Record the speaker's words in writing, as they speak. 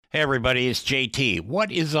Hey everybody, it's JT.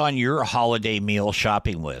 What is on your holiday meal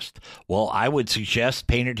shopping list? Well, I would suggest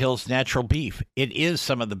Painted Hills Natural Beef. It is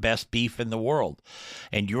some of the best beef in the world,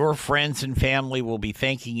 and your friends and family will be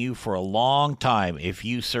thanking you for a long time if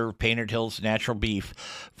you serve Painted Hills Natural Beef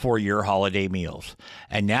for your holiday meals.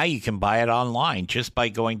 And now you can buy it online just by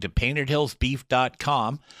going to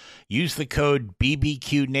paintedhillsbeef.com. Use the code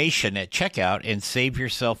BBQNation at checkout and save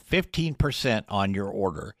yourself 15% on your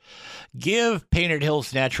order. Give Painted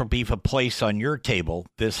Hills Natural Beef a place on your table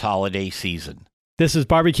this holiday season. This is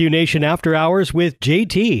Barbecue Nation After Hours with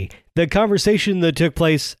JT, the conversation that took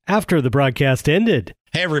place after the broadcast ended.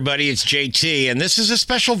 Hey everybody, it's JT, and this is a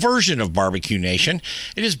special version of Barbecue Nation.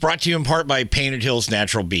 It is brought to you in part by Painted Hills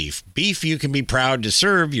Natural Beef. Beef you can be proud to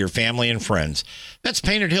serve your family and friends. That's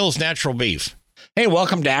Painted Hills Natural Beef. Hey,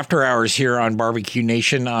 welcome to After Hours here on Barbecue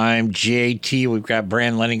Nation. I'm JT. We've got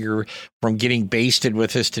Brad Leninger from Getting Basted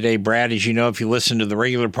with us today. Brad, as you know, if you listen to the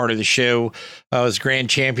regular part of the show, was Grand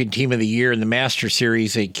Champion Team of the Year in the Master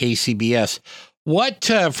Series at KCBS. What,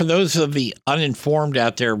 for those of the uninformed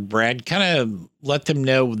out there, Brad, kind of let them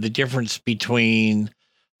know the difference between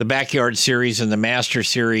the Backyard Series and the Master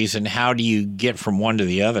Series, and how do you get from one to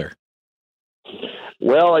the other?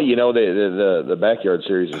 Well, you know, the Backyard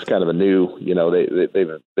Series is kind of a new, you know,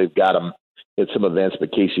 they've got them at some events,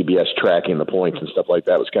 but KCBS tracking the points and stuff like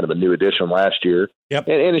that was kind of a new addition last year. Yep.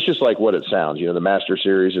 And it's just like what it sounds. You know, the Master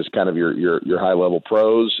Series is kind of your high level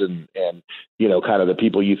pros and you know, kind of the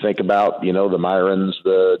people you think about. You know, the Myrons,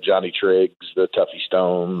 the Johnny Triggs, the Tuffy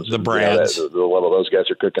Stones, the Brads, you know, the level those guys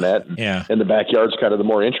are cooking at. And the Backyard's kind of the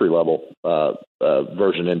more entry level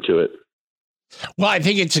version into it. Well, I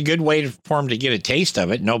think it's a good way for them to get a taste of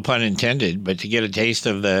it, no pun intended, but to get a taste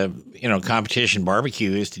of the, you know, competition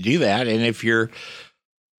barbecue is to do that. And if you're,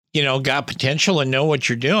 you know, got potential and know what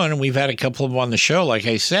you're doing, and we've had a couple of them on the show, like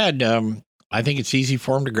I said, I think it's easy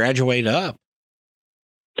for them to graduate up.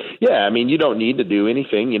 Yeah, I mean, you don't need to do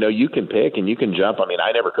anything. You know, you can pick and you can jump. I mean,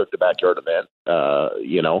 I never cooked a backyard event.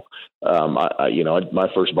 My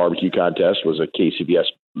first barbecue contest was a KCBS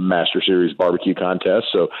Master Series barbecue contest.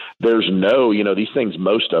 So there's no, you know, these things,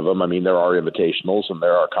 most of them, I mean, there are invitationals and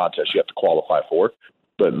there are contests you have to qualify for,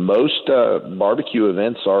 but most barbecue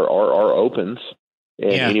events are opens.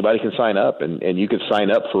 And anybody can sign up, and you can sign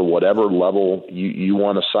up for whatever level you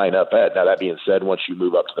want to sign up at. Now, that being said, once you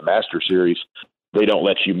move up to the Master Series, they don't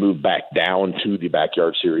let you move back down to the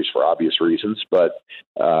Backyard Series for obvious reasons, but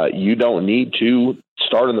you don't need to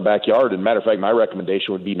start in the backyard. And matter of fact, my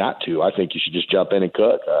recommendation would be not to. I think you should just jump in and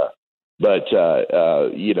cook.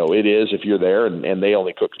 You know, it is, if you're there and they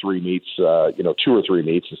only cook 3 meats, 2 or 3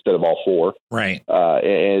 meats instead of all 4. Right.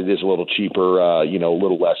 And it is a little cheaper, a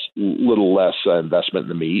little less investment in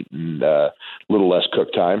the meat and a little less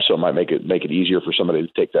cook time. So it might make it easier for somebody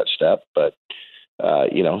to take that step. But,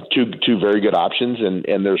 two very good options.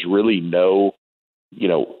 And there's really no,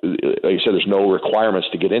 like I said, there's no requirements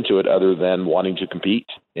to get into it other than wanting to compete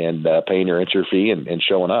and paying your entry fee and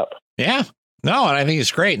showing up. Yeah. No, and I think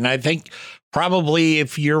it's great. And I think probably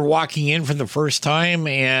if you're walking in for the first time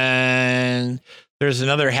and there's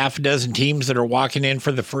another half a dozen teams that are walking in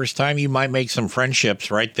for the first time, you might make some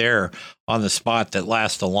friendships right there on the spot that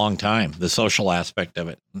last a long time, the social aspect of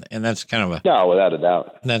it. And that's kind of no, without a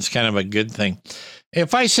doubt, that's kind of a good thing.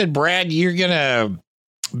 If I said, Brad, you're going to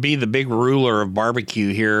be the big ruler of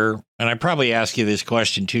barbecue here, and I probably asked you this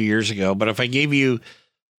question 2 years ago, but if I gave you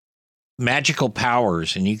magical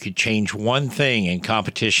powers and you could change one thing in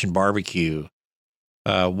competition barbecue,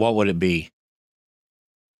 what would it be?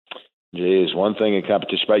 Geez, one thing in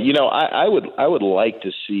competition, but I would like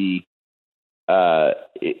to see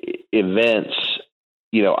events.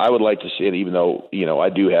 I would like to see it, even though I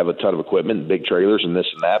do have a ton of equipment, and big trailers, and this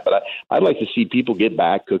and that. But I'd like to see people get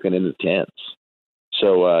back cooking in the tents.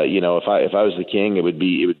 So if I was the king, it would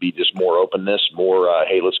be just more openness, more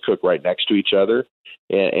hey, let's cook right next to each other.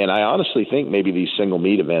 And I honestly think maybe these single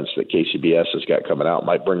meat events that KCBS has got coming out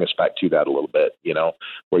might bring us back to that a little bit,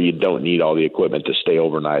 where you don't need all the equipment to stay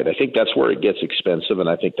overnight. I think that's where it gets expensive, and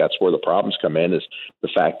I think that's where the problems come in, is the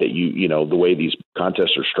fact that the way these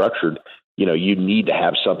contests are structured, you need to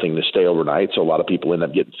have something to stay overnight. So a lot of people end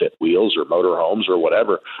up getting fifth wheels or motor homes or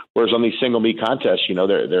whatever. Whereas on these single meat contests,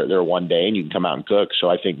 they're one day and you can come out and cook. So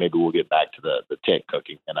I think maybe we'll get back to the tent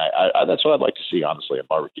cooking. And I that's what I'd like to see, honestly, in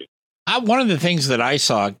barbecue. One of the things that I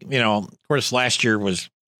saw, of course, last year was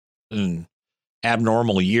an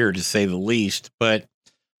abnormal year to say the least, but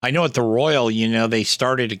I know at the Royal, they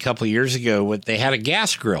started a couple of years ago they had a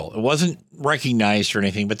gas grill. It wasn't recognized or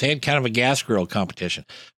anything, but they had kind of a gas grill competition.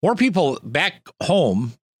 More people back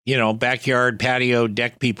home, backyard, patio,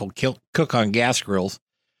 deck people cook on gas grills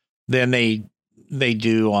than they they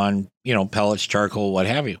do on, pellets, charcoal, what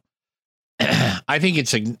have you. I think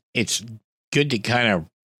it's good to kind of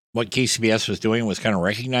what KCBS was doing was kind of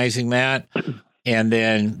recognizing that, and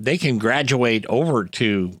then they can graduate over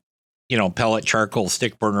to, pellet, charcoal,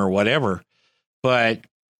 stick burner, whatever. But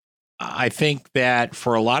I think that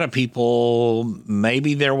for a lot of people,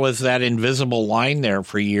 maybe there was that invisible line there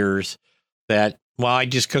for years that, well, I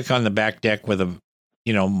just cook on the back deck with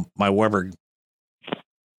my Weber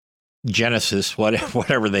Genesis,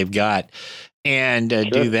 whatever they've got, and Sure.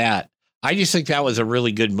 do that. I just think that was a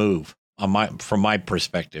really good move from my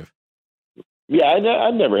perspective. Yeah,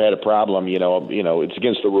 I never had a problem. It's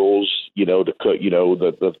against the rules, to cook,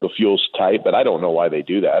 the fuel's tight, but I don't know why they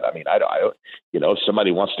do that. I mean, I don't, if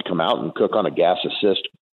somebody wants to come out and cook on a gas assist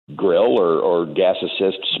grill or gas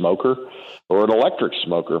assist smoker or an electric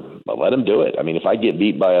smoker, let them do it. I mean, if I get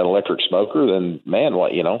beat by an electric smoker, then man,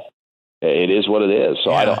 it is what it is.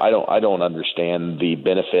 So Yeah. I don't understand the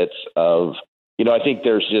benefits of, I think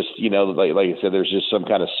there's just, like I said, there's just some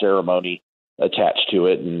kind of ceremony attached to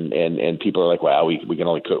it, and people are like, wow, we can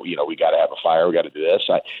only cook, we got to have a fire, we got to do this.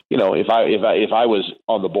 If I was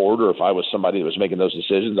on the board, or if I was somebody that was making those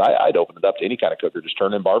decisions, I'd open it up to any kind of cooker, just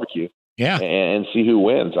turn in barbecue, Yeah. and see who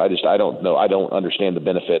wins. I don't know. I don't understand the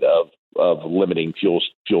benefit of limiting fuel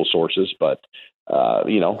sources, but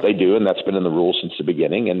they do, and that's been in the rules since the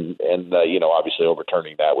beginning, and obviously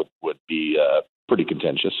overturning that would be pretty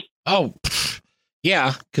contentious. Oh,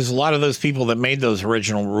 yeah, because a lot of those people that made those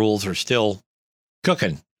original rules are still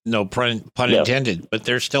cooking. No pun intended, but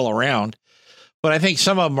they're still around. But I think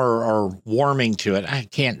some of them are warming to it. I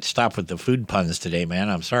can't stop with the food puns today, man.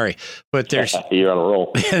 I'm sorry, but there's You're on a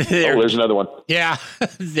roll. There's another one. Yeah,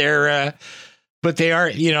 but they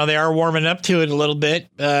are, they are warming up to it a little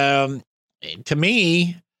bit. To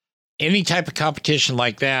me, any type of competition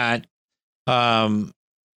like that,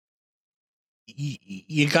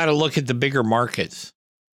 you got to look at the bigger markets.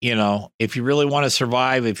 If you really want to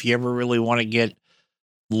survive, if you ever really want to get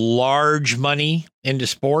large money into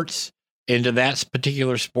sports, into that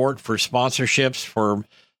particular sport, for sponsorships, for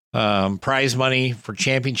prize money, for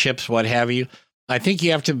championships, what have you, I think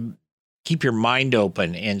you have to keep your mind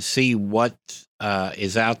open and see what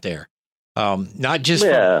is out there. Not just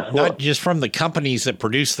from the companies that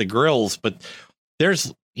produce the grills, but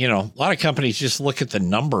there's, a lot of companies just look at the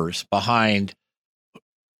numbers behind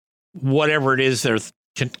whatever it is they're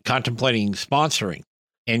contemplating sponsoring,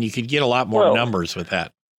 and you could get a lot more numbers with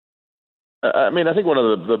that. I mean, I think one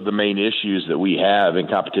of the main issues that we have in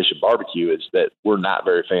competition barbecue is that we're not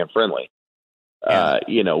very fan friendly. Yeah.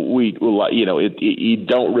 You don't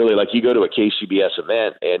really, like, you go to a KCBS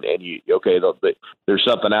event and there's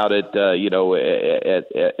something out at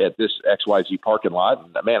this XYZ parking lot,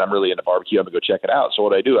 and man, I'm really into barbecue. I'm gonna go check it out. So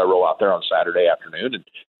what I do, I roll out there on Saturday afternoon and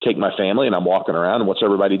take my family, and I'm walking around, and what's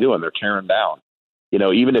everybody doing? They're tearing down.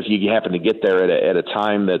 Even if you happen to get there at a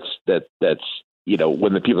time that's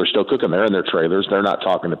when the people are still cooking, they're in their trailers, they're not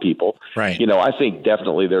talking to people. Right. I think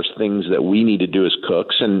definitely there's things that we need to do as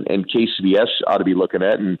cooks, and KCBS ought to be looking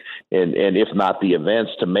at, and if not the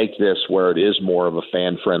events, to make this where it is more of a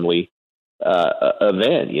fan friendly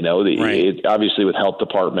event. Right. Obviously with health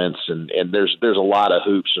departments and there's a lot of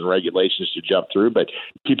hoops and regulations to jump through, but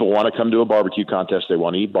people want to come to a barbecue contest. They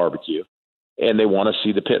want to eat barbecue, and they want to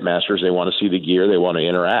see the pit masters. They want to see the gear. They want to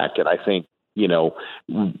interact. And I think,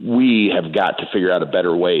 we have got to figure out a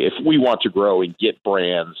better way. If we want to grow and get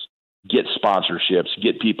brands, get sponsorships,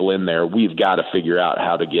 get people in there, we've got to figure out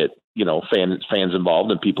how to get, fans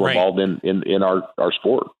involved and people Right. involved in our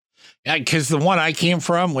sport. Yeah, because the one I came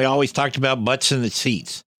from, we always talked about butts in the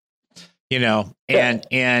seats,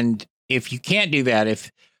 and if you can't do that,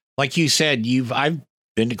 if, like you said, I've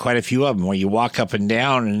been to quite a few of them where you walk up and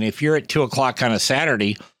down, and if you're at 2:00 on a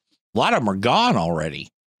Saturday, a lot of them are gone already,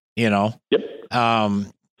 Yep.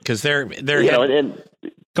 because they're and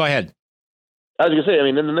go ahead. I was going to say,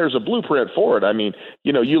 and then there's a blueprint for it. I mean,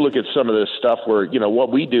 you look at some of this stuff where,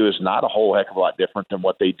 what we do is not a whole heck of a lot different than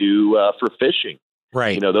what they do for fishing.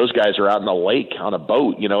 Right. Those guys are out in a lake on a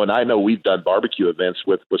boat, and I know we've done barbecue events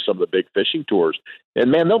with some of the big fishing tours,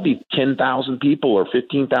 and man, there'll be 10,000 people or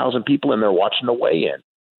 15,000 people in there watching the weigh-in.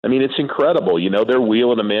 I mean, it's incredible. They're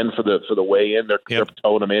wheeling them in for the weigh-in. They're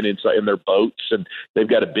towing them in their boats, and they've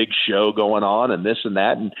got a big show going on, and this and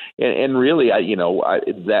that, and really, I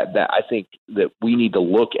think that we need to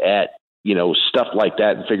look at stuff like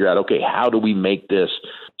that and figure out, okay, how do we make this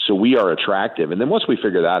so we are attractive? And then once we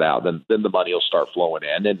figure that out, then the money will start flowing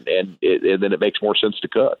in, and then it makes more sense to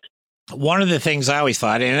cook. One of the things I always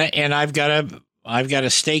thought, and I've got a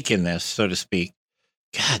stake in this, so to speak.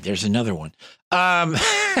 God, there's another one. But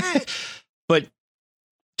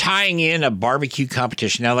tying in a barbecue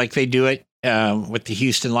competition now, like they do it with the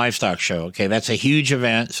Houston Livestock Show. Okay, that's a huge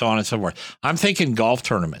event, so on and so forth. I'm thinking golf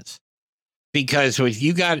tournaments, because if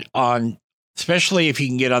you got on, especially if you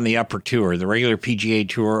can get on the upper tour, the regular PGA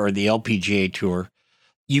Tour or the LPGA Tour,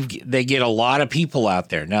 they get a lot of people out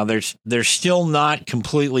there. Now they're still not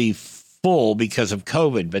completely full because of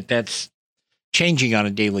COVID, but that's changing on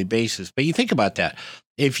a daily basis. But you think about that.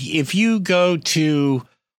 If you go to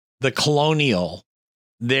the Colonial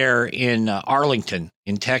there in Arlington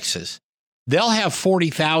in Texas, they'll have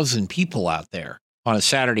 40,000 people out there on a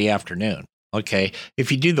Saturday afternoon. Okay.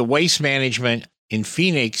 If you do the Waste Management in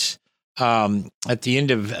Phoenix at the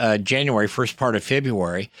end of January, first part of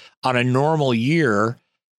February, on a normal year,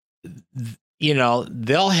 you know,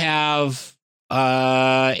 they'll have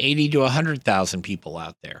 80 to 100,000 people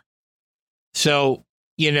out there. So,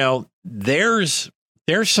 you know, there's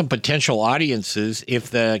some potential audiences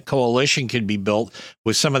if the coalition could be built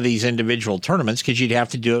with some of these individual tournaments, because you'd have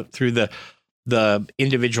to do it through the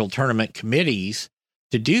individual tournament committees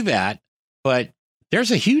to do that. But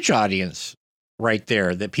there's a huge audience right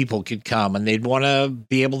there that people could come, and they'd want to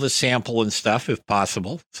be able to sample and stuff if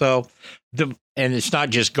possible. So and it's not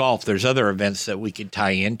just golf. There's other events that we could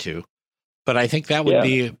tie into, but I think that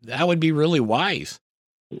would be really wise.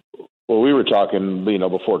 Well, we were talking, you know,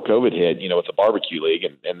 before COVID hit, you know, with the barbecue league,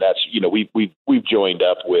 and that's, you know, we've joined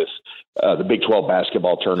up with the Big 12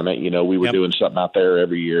 basketball tournament. You know, we were doing something out there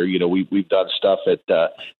every year. You know, we've done stuff at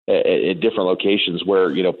different locations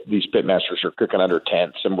where, you know, these pitmasters are cooking under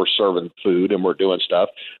tents and we're serving food and we're doing stuff.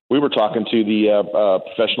 We were talking to the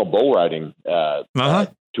professional bull riding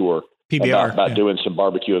tour. PBR, about doing some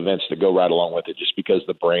barbecue events that go right along with it, just because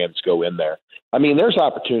the brands go in there. I mean, there's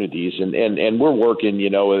opportunities, and we're working, you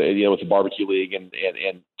know, with the barbecue league and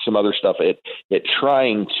some other stuff at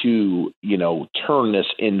trying to, you know, turn this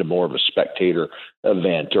into more of a spectator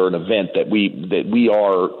event, or an event that we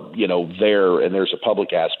are, you know, there, and there's a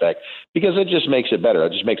public aspect, because it just makes it better.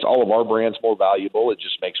 It just makes all of our brands more valuable. It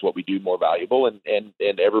just makes what we do more valuable, and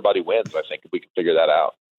everybody wins, I think, if we can figure that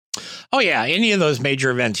out. Oh, yeah. Any of those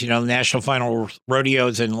major events, you know, the National Final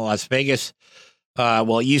Rodeos in Las Vegas.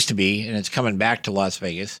 Well, it used to be, and it's coming back to Las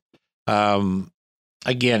Vegas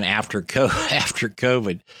again after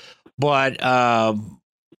COVID. But a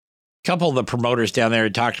couple of the promoters down there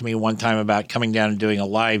had talked to me one time about coming down and doing a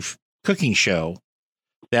live cooking show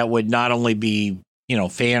that would not only be, you know,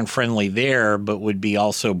 fan friendly there, but would be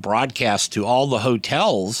also broadcast to all the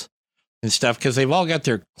hotels and stuff, because they've all got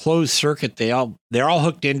their closed circuit. They're all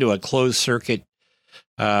hooked into a closed circuit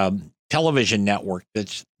television network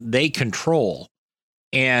that they control.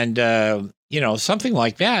 And, you know, something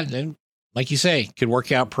like that, and like you say, could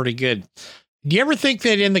work out pretty good. Do you ever think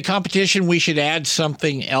that in the competition we should add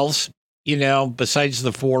something else, you know, besides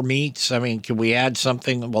the 4 meats? I mean, can we add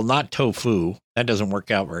something? Well, not tofu. That doesn't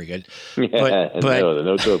work out very good. But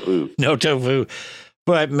no tofu. No tofu.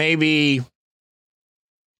 But maybe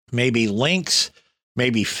lynx,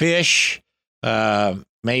 maybe fish,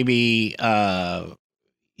 maybe,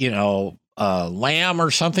 you know, lamb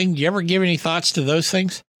or something. Do you ever give any thoughts to those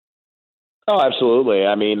things? Oh, absolutely.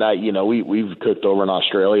 I mean, you know, we've cooked over in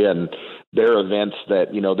Australia, and there are events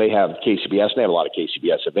that, you know, they have KCBS, and they have a lot of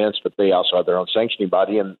KCBS events, but they also have their own sanctioning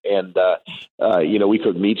body. And you know, we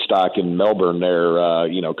cooked meat stock in Melbourne there,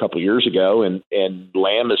 you know, a couple of years ago, and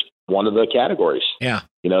lamb is one of the categories. Yeah.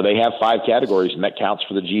 You know, they have 5 categories, and that counts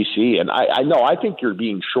for the GC. And I think you're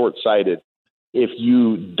being short-sighted if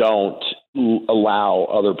you don't allow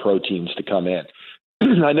other proteins to come in.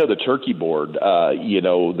 I know the Turkey Board, you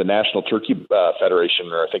know, the National Turkey Federation,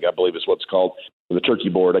 or I believe is what it's called, the Turkey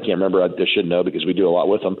Board. I can't remember. I should know because we do a lot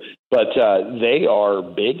with them. But they are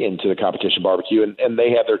big into the competition barbecue, and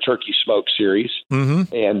they have their turkey smoke series.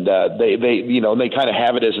 Mm-hmm. And they you know, they kind of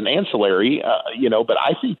have it as an ancillary, you know. But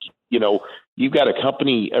I think, you know, you've got a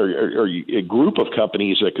company or a group of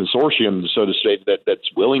companies, a consortium, so to say, that's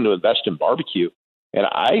willing to invest in barbecue. And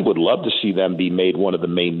I would love to see them be made one of the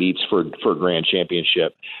main meats for a grand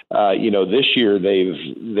championship. You know, this year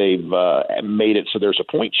they've made it so there's a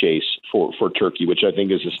point chase for turkey, which I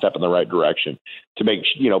think is a step in the right direction to make,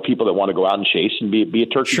 you know, people that want to go out and chase and be a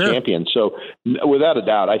turkey champion. So without a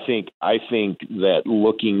doubt, I think that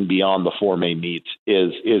looking beyond the 4 main meats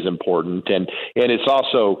is important, and it's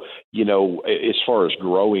also, you know, as far as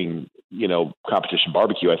growing, you know, competition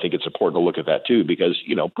barbecue, I think it's important to look at that too, because,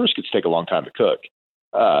 you know, briskets take a long time to cook.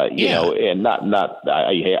 You know, and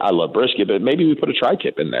I love brisket, but maybe we put a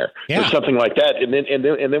tri-tip in there or something like that. And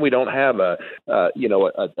then we don't have a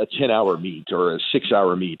 10-hour meat or a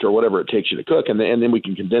 6-hour meat or whatever it takes you to cook. And then we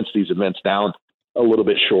can condense these events down a little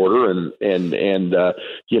bit shorter, and I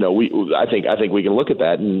think we can look at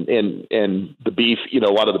that, and the beef,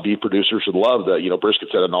 a lot of the beef producers would love that.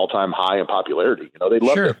 Brisket's at an all-time high in popularity. They'd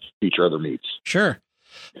love to feature other meats. Sure.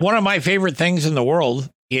 One of my favorite things in the world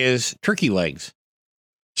is turkey legs,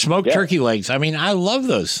 smoked turkey legs. I mean, I love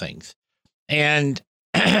those things. And,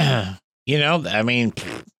 more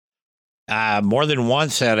than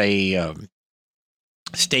once at a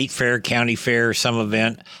state fair, county fair, some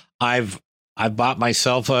event, I've bought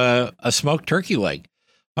myself a smoked turkey leg.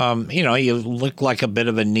 You look like a bit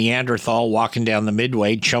of a Neanderthal walking down the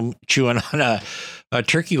midway, chewing on a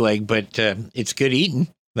turkey leg, but it's good eating.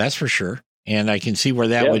 That's for sure. And I can see where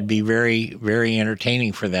that would be very, very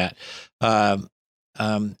entertaining for that.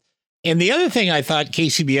 And the other thing I thought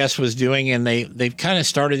KCBS was doing, and they've kind of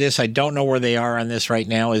started this, I don't know where they are on this right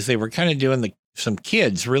now, is they were kind of doing some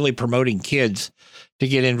kids, really promoting kids to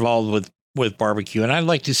get involved with barbecue. And I'd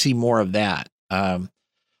like to see more of that. Get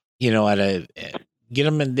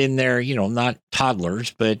them in there, not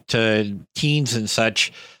toddlers, but teens and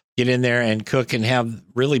such, get in there and cook and have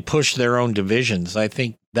really push their own divisions. I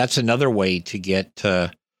think that's another way to get kind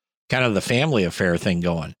of the family affair thing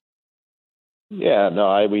going. Yeah,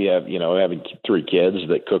 no, we have, having 3 kids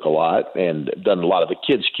that cook a lot and done a lot of the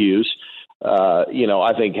kids' cues.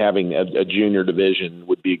 I think having a junior division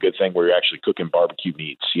would be a good thing where you're actually cooking barbecue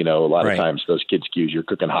meats. A lot of times those kids' cues, you're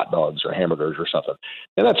cooking hot dogs or hamburgers or something.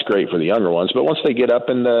 And that's great for the younger ones. But once they get up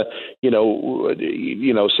and, say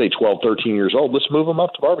 12, 13 years old, let's move them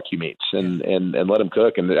up to barbecue meats and let them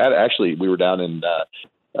cook. And actually, we were down in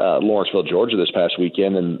Lawrenceville, Georgia this past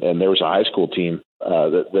weekend, and there was a high school team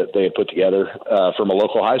that they had put together from a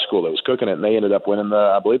local high school that was cooking it, and they ended up winning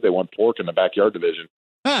I believe they won pork in the backyard division.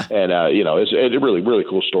 Huh. And it's a really, really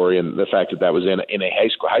cool story, and the fact that was in a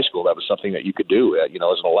high school, that was something that you could do. As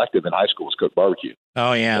an elective in high school, was cook barbecue.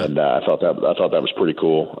 Oh yeah, and I thought that was pretty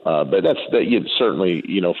cool. But certainly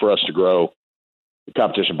for us to grow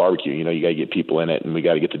competition barbecue, you got to get people in it, and we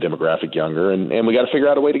got to get the demographic younger, and we got to figure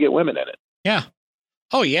out a way to get women in it. Yeah.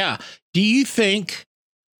 Oh yeah. Do you think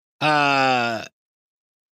that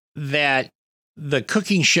the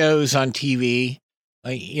cooking shows on TV,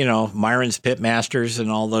 Myron's Pit Masters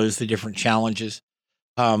and all those, the different challenges.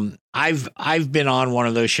 I've been on one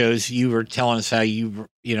of those shows. You were telling us how in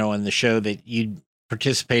the show that you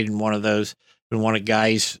participated in one of those, in one of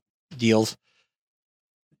Guy's deals.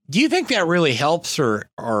 Do you think that really helps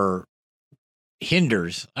or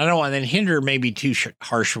hinders? I don't know. And then hinder may be too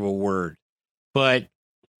harsh of a word, but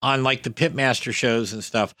on like the Pitmaster shows and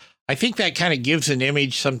stuff, I think that kind of gives an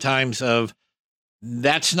image sometimes of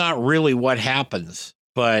that's not really what happens,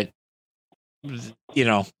 but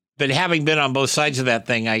but having been on both sides of that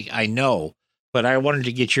thing, I know, but I wanted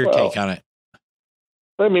to get your take on it.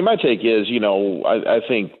 I mean, my take is, I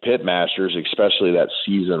think Pitmasters, especially that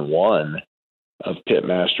season 1 of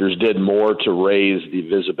Pitmasters, did more to raise the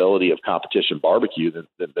visibility of competition barbecue than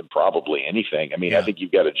probably anything. I mean, I think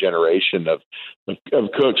you've got a generation of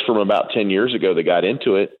cooks from about 10 years ago that got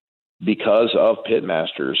into it because of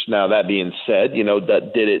Pitmasters. Now, that being said,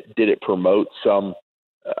 that did it promote some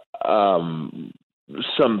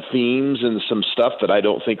themes and some stuff that I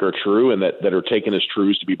don't think are true and that are taken as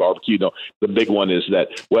truths to be barbecue. The big one is that,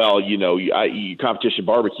 competition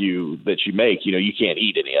barbecue that you make, you can't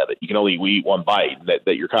eat any of it. You can only eat one bite, and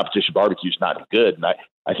that your competition barbecue is not good. And I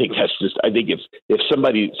think that's just, I think if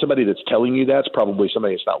somebody that's telling you that's probably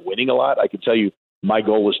somebody that's not winning a lot. I can tell you, my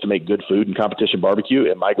goal is to make good food in competition barbecue,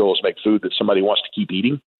 and my goal is to make food that somebody wants to keep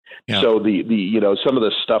eating. Yeah. So the some of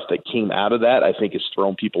the stuff that came out of that, I think, has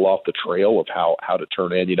thrown people off the trail of how to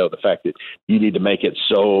turn in. The fact that you need to make it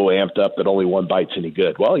so amped up that only one bite's any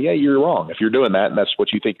good. Well, yeah, you're wrong. If you're doing that and that's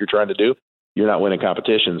what you think you're trying to do, you're not winning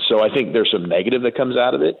competitions. So I think there's some negative that comes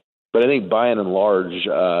out of it. But I think by and large,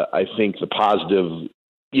 I think the positive,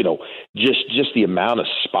 just the amount of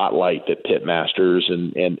spotlight that Pitmasters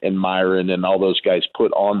and Myron and all those guys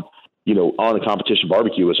put on a competition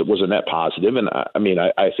barbecue was a net positive. And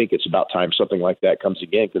I think it's about time something like that comes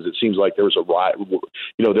again, because it seems like there was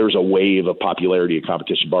a wave of popularity of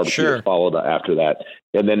competition barbecue that followed after that.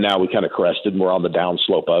 And then now we kind of crested and we're on the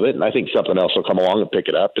downslope of it. And I think something else will come along and pick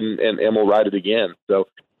it up and we'll ride it again. So,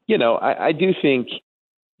 I do think,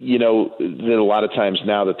 that a lot of times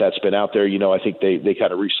now that's been out there, I think they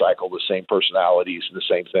kind of recycle the same personalities and the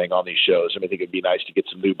same thing on these shows. I think it'd be nice to get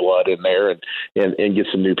some new blood in there and get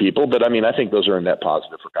some new people. But I think those are a net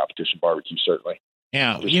positive for competition barbecue, certainly.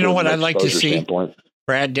 Yeah. You know what I'd like to see,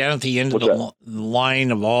 Brad, down at the end of the line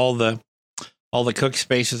of all the cook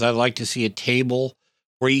spaces, I'd like to see a table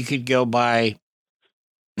where you could go buy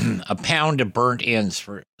a pound of burnt ends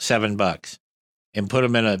for $7 and put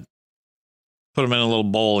them in put them in a little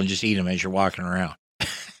bowl and just eat them as you're walking around.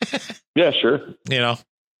 Yeah, sure.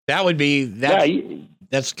 That would be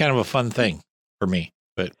that's kind of a fun thing for me.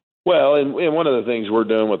 But well, and one of the things we're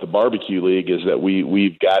doing with the barbecue league is that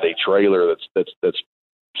we've got a trailer that's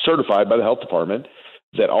certified by the health department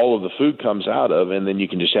that all of the food comes out of, and then you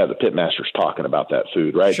can just have the pit masters talking about that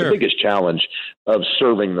food, right? Sure. The biggest challenge of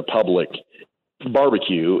serving the public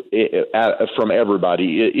barbecue from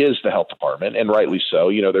everybody is the health department, and rightly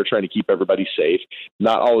so. They're trying to keep everybody safe.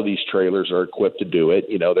 Not all of these trailers are equipped to do it.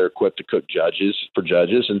 They're equipped to cook for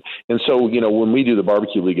judges. And so, when we do the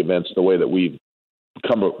barbecue league events, the way that we've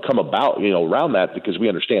come about, around that, because we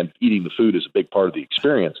understand eating the food is a big part of the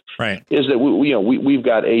experience, right, is that we've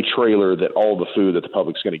got a trailer that all the food that the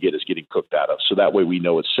public's going to get is getting cooked out of. So that way we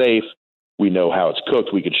know it's safe. We know how it's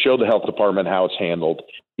cooked. We can show the health department how it's handled.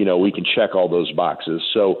 We can check all those boxes.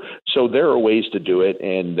 So there are ways to do it.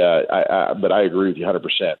 And but I agree with you 100%.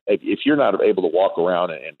 If you're not able to walk around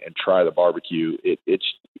and try the barbecue, it's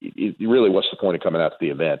really, what's the point of coming out to the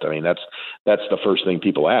event? I mean, that's the first thing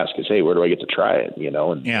people ask is, hey, where do I get to try it? And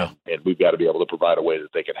we've got to be able to provide a way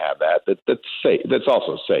that they can have that's safe. That's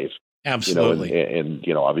also safe. Absolutely. And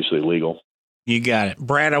obviously legal. You got it.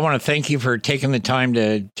 Brad, I want to thank you for taking the time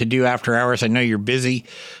to do After Hours. I know you're busy,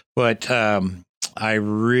 but I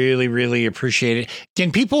really, really appreciate it.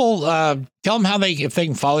 Can people tell them if they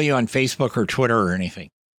can follow you on Facebook or Twitter or anything?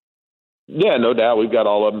 Yeah, no doubt. We've got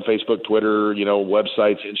all of them: Facebook, Twitter,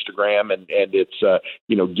 websites, Instagram, and it's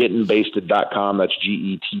gettinbasted.com. That's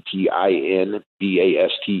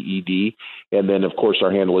GETTINBASTED. And then, of course,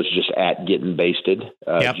 our handle is just at gettinbasted,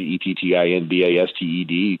 GETTINBASTED.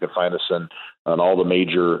 You can find us on all the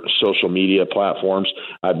major social media platforms.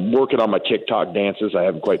 I'm working on my TikTok dances. I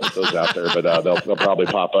haven't quite put those out there, but they'll probably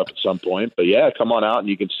pop up at some point. But yeah, come on out and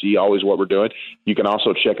you can see always what we're doing. You can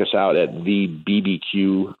also check us out at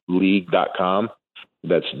thebbqleague.com.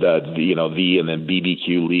 That's the and then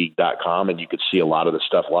bbqleague.com, and you can see a lot of the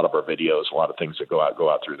stuff, a lot of our videos, a lot of things that go out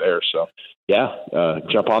through there. So yeah,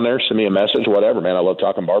 jump on there, send me a message, whatever, man. I love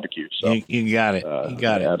talking barbecue. So you got it. You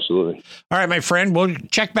got it. Absolutely. All right, my friend. We'll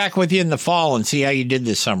check back with you in the fall and see how you did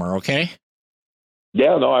this summer. Okay.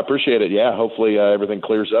 Yeah, no, I appreciate it. Yeah, hopefully everything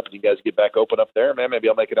clears up and you guys get back open up there, man. Maybe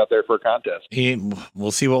I'll make it out there for a contest.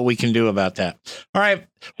 We'll see what we can do about that. All right,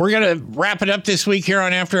 we're going to wrap it up this week here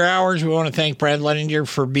on After Hours. We want to thank Brad Leininger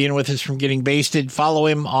for being with us from Getting Basted. Follow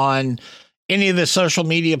him on any of the social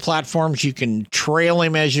media platforms. You can trail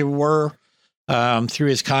him as you were through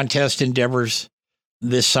his contest endeavors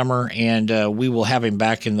this summer, and we will have him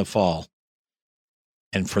back in the fall.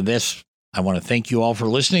 And for this, I want to thank you all for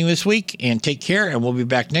listening this week, and take care, and we'll be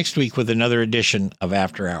back next week with another edition of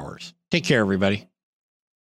After Hours. Take care, everybody.